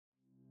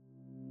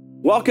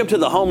Welcome to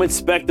the Home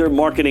Inspector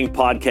Marketing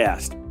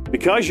Podcast.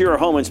 Because you're a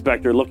home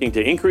inspector looking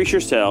to increase your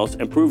sales,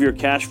 improve your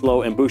cash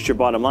flow, and boost your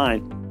bottom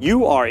line,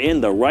 you are in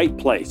the right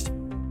place.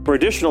 For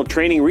additional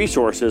training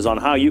resources on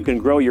how you can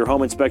grow your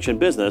home inspection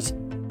business,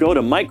 go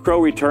to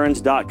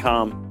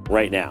microreturns.com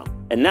right now.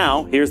 And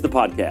now, here's the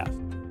podcast.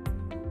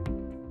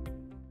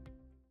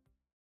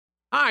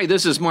 Hi,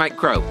 this is Mike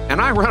Crow, and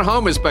I run a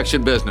home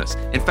inspection business.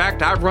 In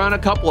fact, I've run a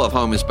couple of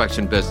home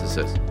inspection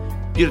businesses.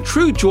 The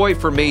true joy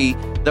for me,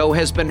 though,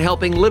 has been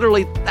helping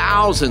literally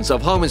thousands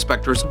of home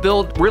inspectors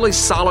build really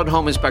solid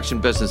home inspection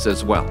businesses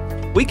as well.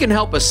 We can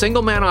help a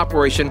single-man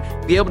operation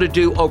be able to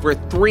do over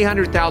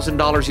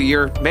 $300,000 a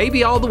year,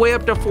 maybe all the way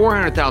up to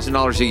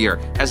 $400,000 a year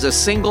as a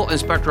single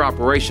inspector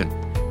operation.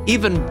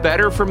 Even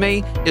better for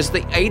me is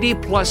the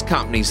 80-plus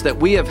companies that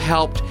we have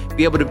helped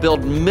be able to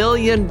build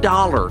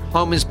million-dollar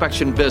home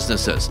inspection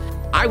businesses.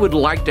 I would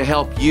like to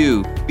help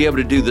you be able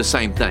to do the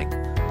same thing.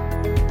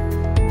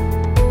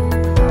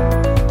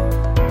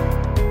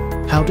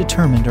 How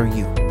determined are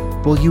you?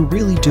 Will you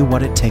really do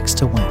what it takes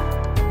to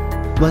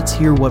win? Let's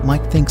hear what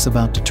Mike thinks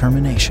about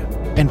determination.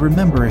 And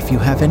remember, if you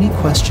have any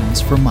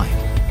questions for Mike,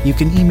 you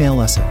can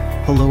email us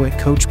at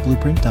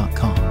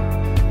hello@coachblueprint.com.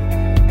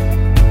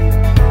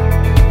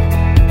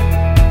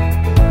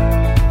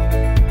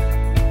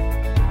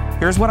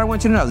 Here's what I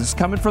want you to know. This is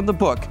coming from the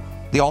book,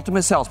 The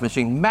Ultimate Sales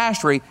Machine.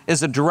 Mastery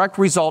is a direct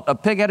result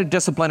of pig-headed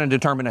discipline and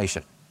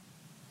determination.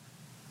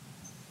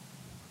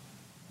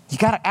 You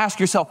got to ask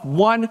yourself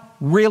one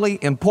really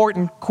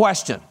important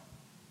question.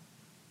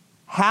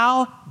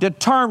 How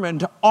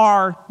determined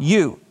are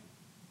you?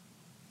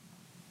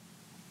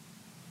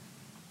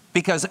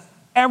 Because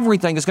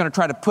everything is going to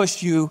try to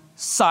push you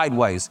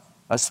sideways,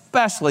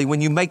 especially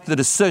when you make the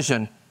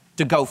decision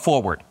to go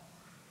forward.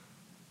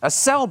 A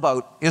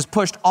sailboat is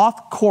pushed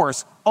off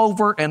course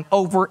over and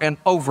over and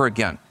over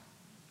again.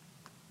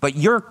 But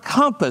your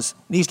compass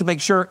needs to make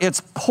sure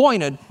it's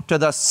pointed to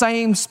the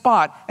same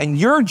spot, and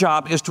your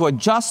job is to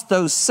adjust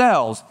those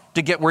sails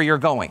to get where you're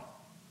going.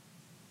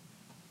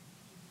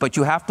 But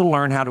you have to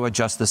learn how to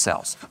adjust the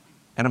sails,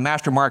 and a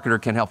master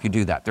marketer can help you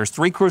do that. There's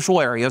three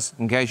crucial areas,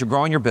 okay, as you're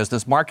growing your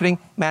business: marketing,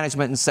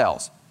 management, and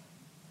sales.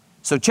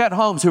 So Chet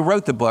Holmes, who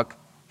wrote the book,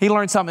 he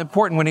learned something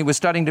important when he was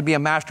studying to be a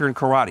master in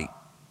karate.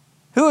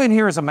 Who in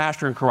here is a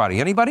master in karate?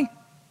 Anybody?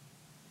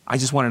 I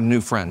just wanted a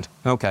new friend.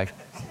 Okay.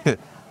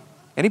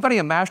 Anybody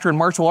a master in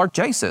martial arts?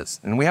 Jace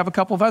is, and we have a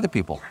couple of other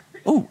people.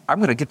 Oh, I'm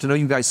going to get to know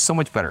you guys so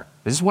much better.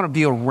 I just want to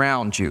be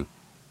around you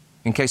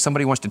in case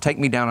somebody wants to take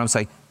me down and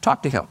say,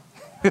 talk to him.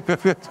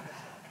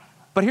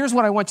 But here's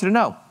what I want you to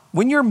know.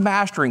 When you're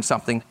mastering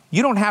something,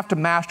 you don't have to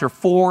master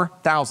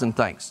 4,000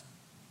 things.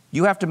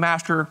 You have to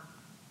master,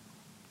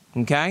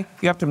 okay?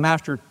 You have to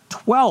master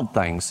 12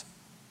 things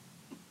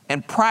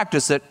and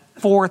practice it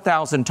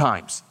 4,000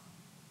 times.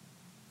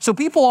 So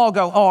people all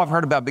go, oh, I've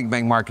heard about Big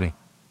Bang Marketing.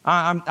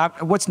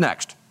 What's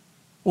next?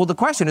 Well, the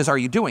question is, are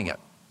you doing it?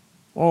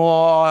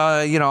 Well,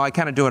 I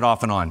kind of do it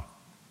off and on.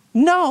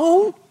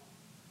 No.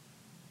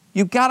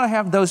 You've got to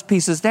have those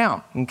pieces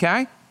down,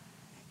 okay?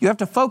 You have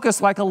to focus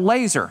like a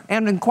laser,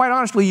 and quite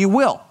honestly, you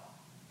will.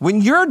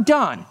 When you're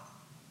done,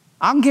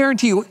 I'm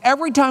guarantee you,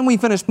 every time we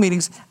finish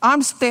meetings,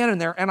 I'm standing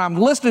there and I'm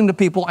listening to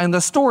people and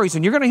the stories,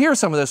 and you're going to hear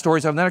some of those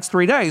stories over the next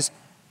 3 days.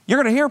 You're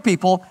going to hear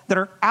people that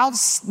are out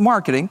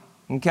marketing,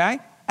 okay,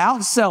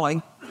 out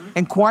selling,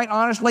 and quite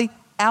honestly,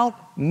 out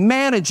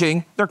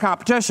managing their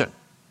competition.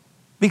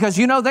 Because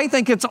they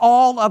think it's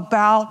all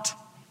about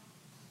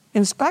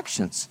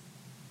inspections.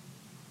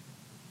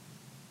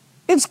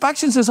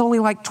 Inspections is only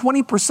like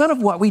 20%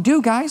 of what we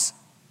do, guys.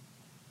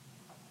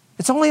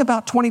 It's only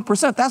about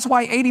 20%. That's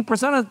why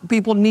 80% of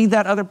people need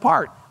that other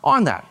part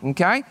on that,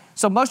 okay?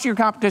 So most of your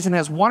competition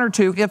has one or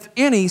two, if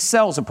any,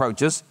 sales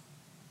approaches.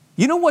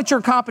 You know what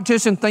your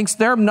competition thinks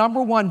their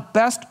number one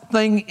best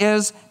thing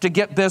is to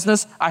get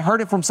business? I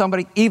heard it from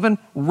somebody even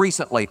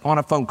recently on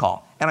a phone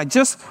call. And I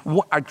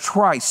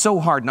try so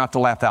hard not to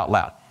laugh out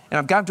loud. And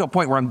I've gotten to a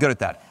point where I'm good at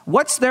that.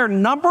 What's their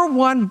number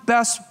one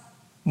best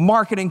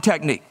marketing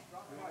technique?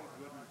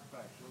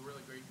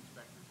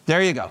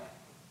 There you go.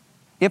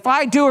 If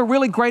I do a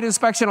really great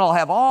inspection, I'll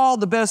have all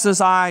the business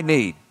I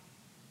need.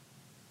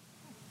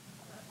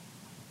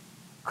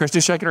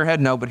 Krista's shaking her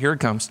head no, but here it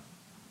comes.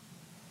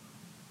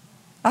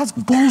 That's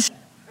bullshit.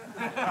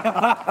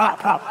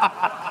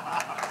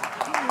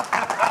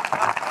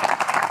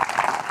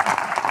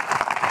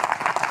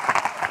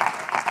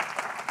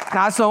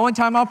 Now, it's the only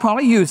time I'll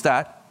probably use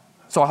that,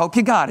 so I hope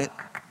you got it.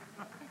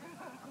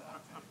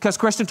 Because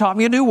Krista taught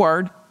me a new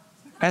word,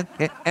 and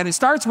it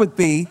starts with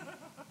B,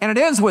 and it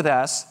ends with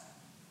S.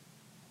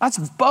 That's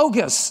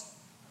bogus.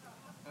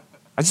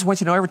 I just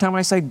want you to know every time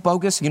I say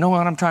bogus, you know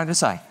what I'm trying to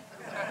say.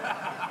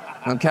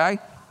 Okay?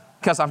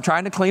 Because I'm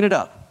trying to clean it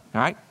up,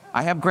 all right?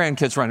 I have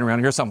grandkids running around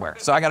here somewhere,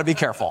 so I got to be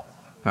careful,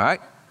 all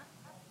right?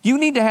 You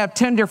need to have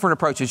 10 different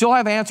approaches. You'll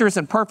have answers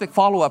and perfect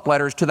follow-up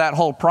letters to that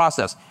whole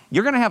process.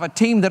 You're going to have a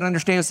team that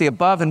understands the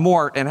above and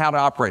more and how to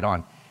operate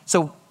on.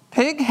 So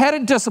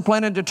pig-headed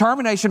discipline and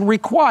determination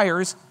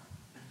requires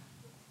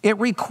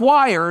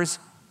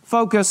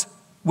focus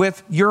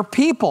with your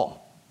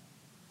people.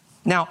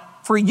 Now,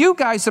 for you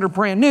guys that are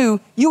brand new,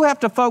 you have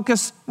to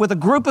focus with a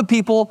group of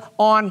people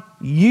on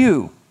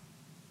you.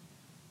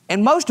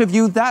 And most of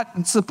you,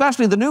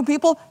 especially the new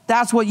people,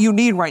 that's what you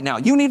need right now.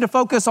 You need to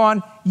focus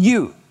on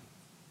you.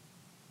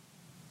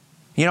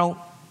 You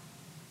know,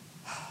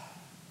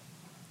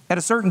 at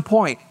a certain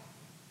point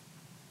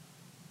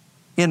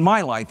in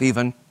my life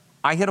even,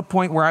 I hit a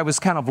point where I was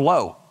kind of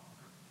low.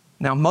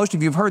 Now, most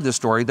of you have heard this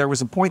story. There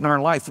was a point in our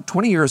life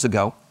 20 years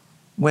ago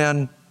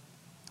when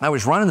I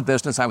was running the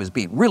business. I was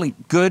being really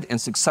good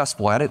and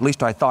successful at it. At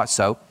least I thought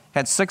so.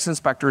 Had 6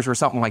 inspectors or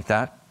something like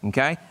that,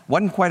 okay?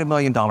 Wasn't quite $1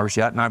 million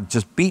yet, and I'm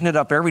just beating it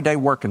up every day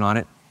working on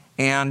it.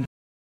 And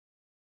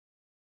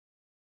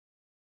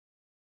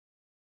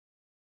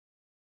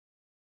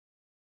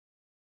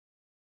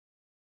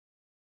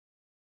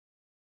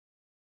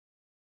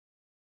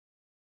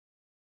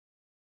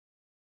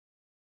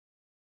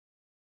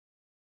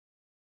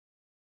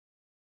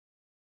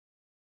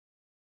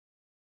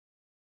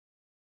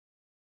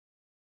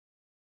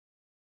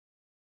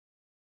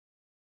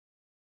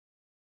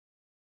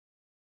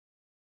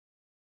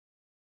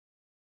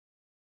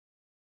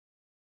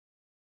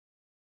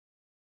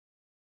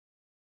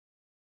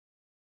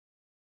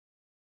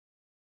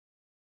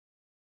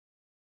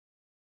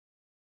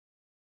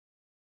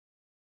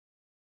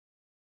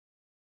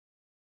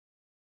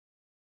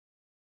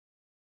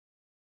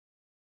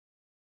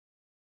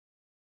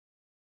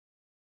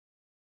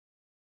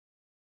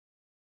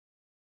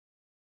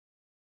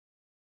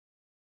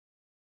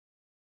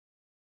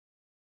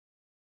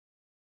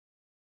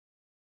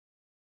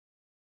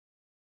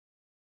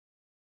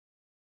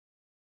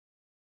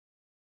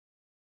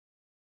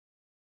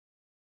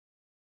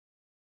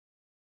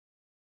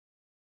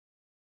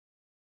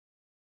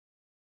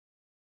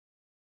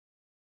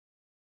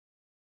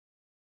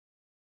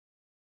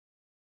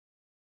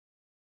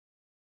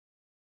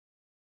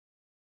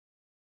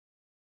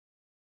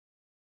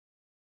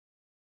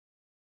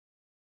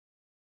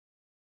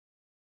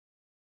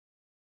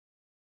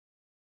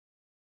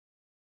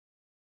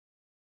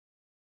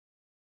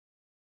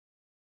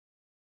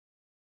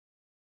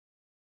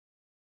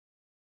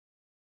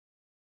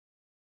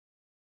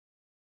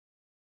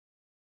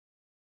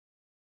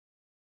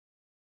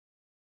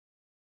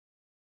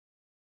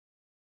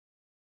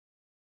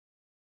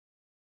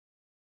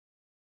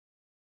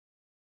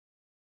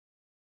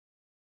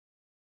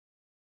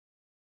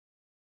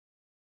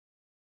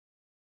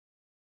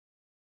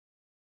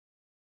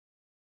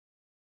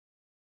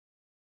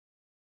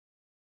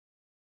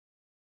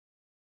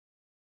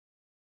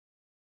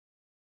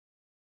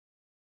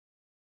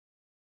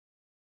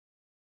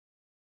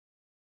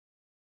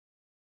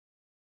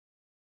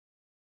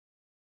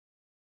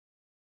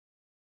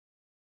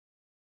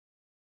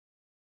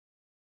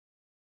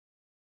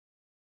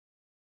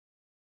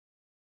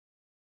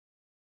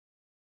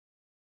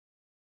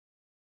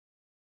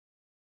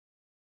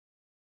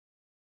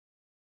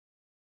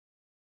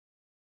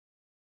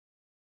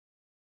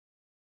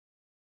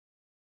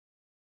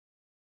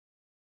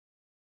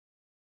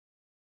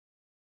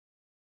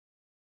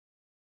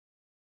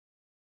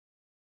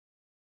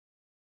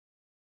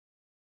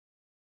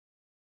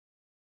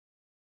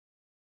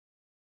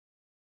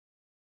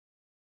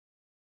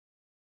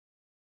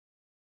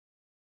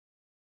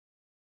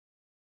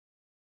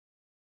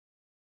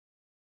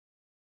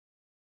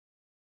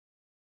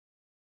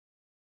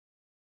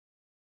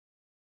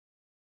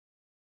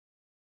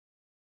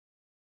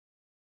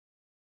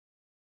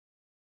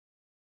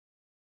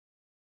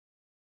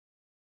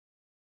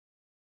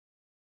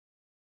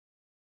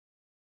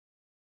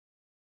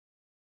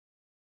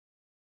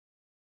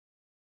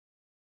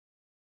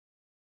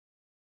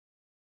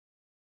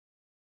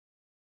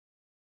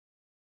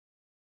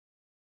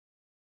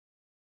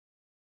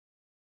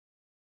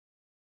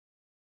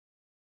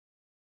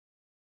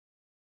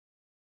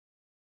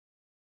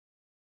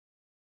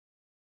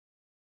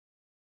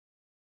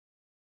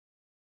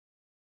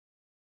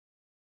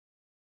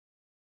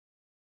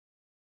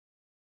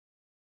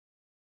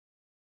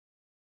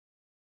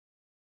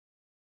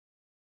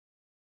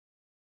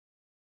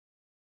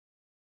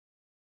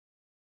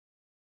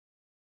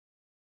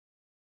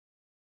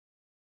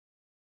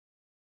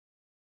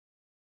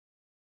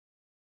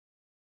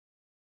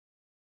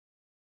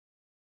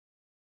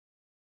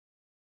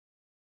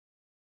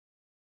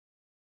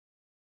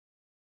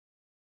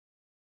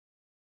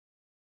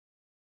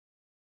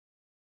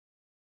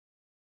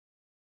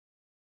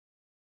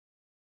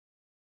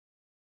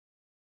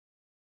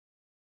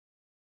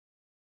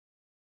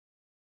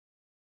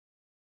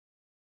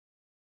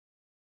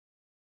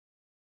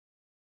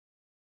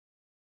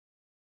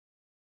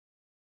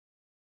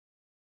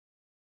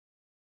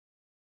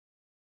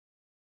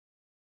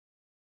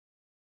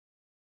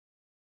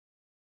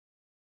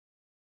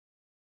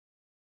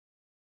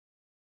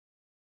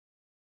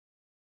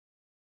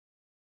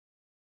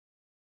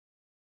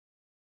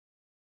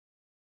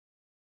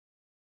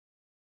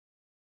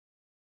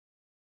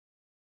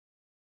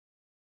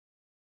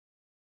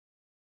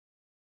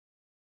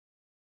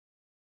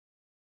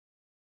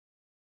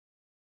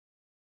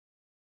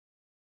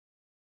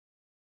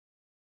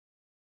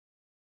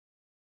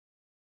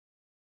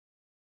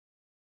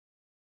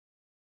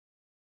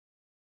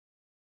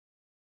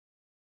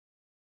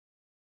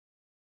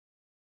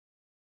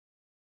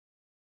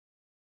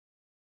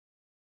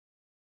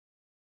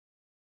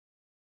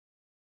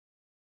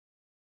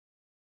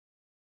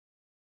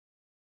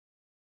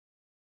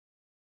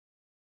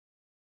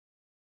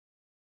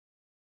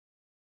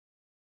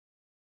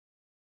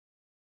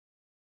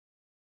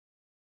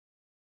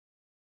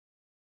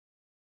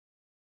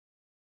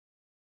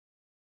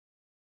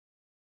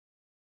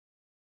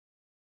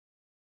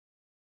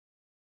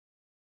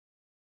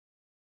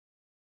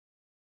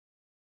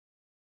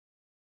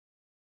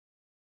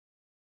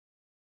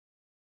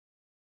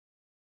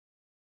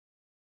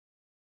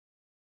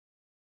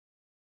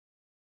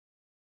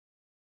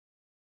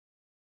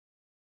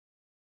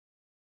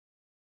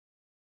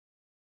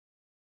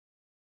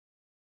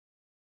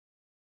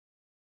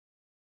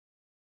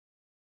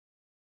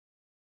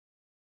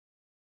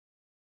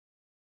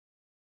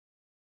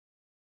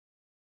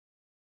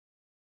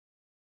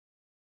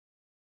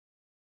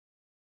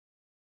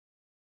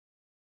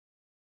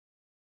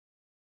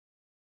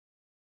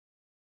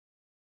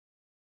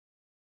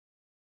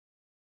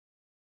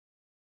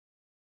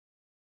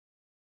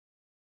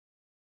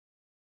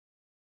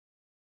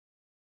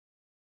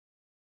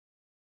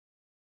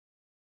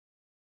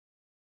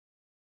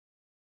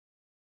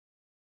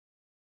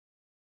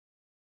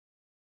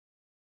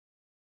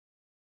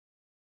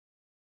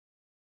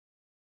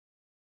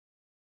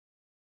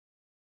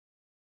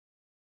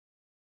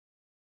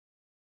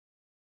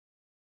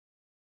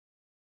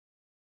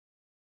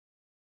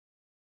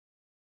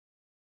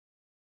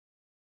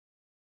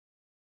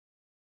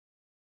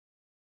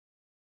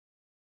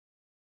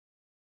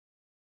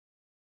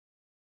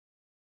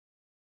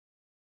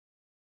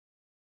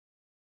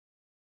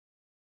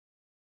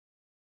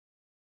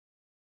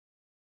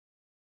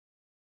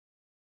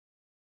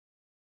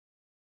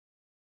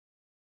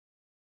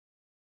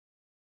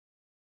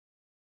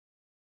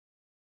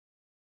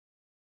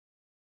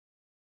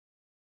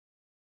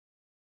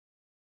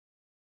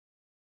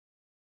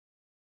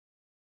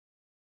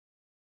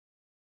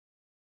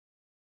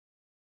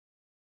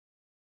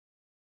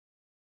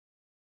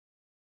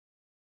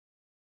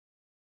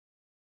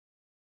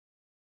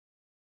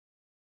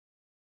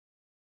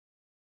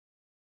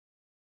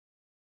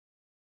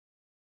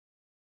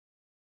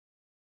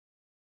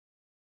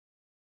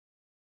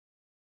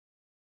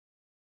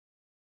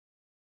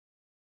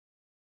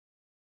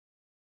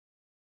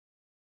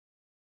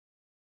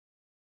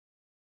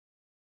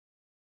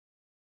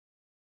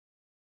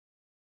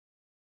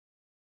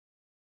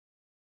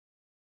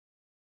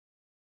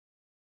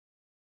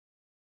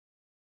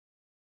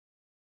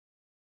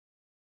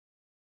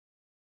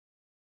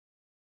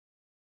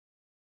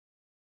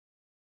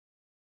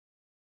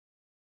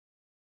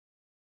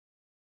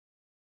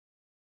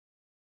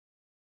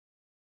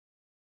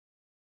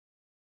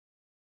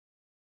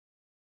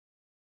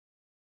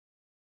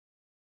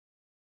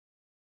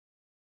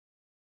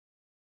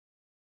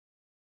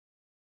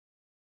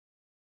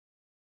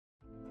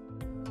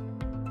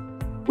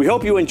We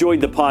hope you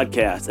enjoyed the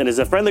podcast, and as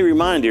a friendly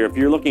reminder, if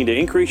you're looking to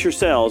increase your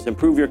sales,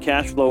 improve your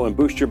cash flow, and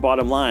boost your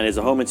bottom line as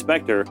a home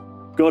inspector,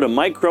 go to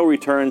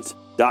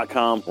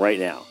MikeCrowReturns.com right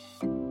now.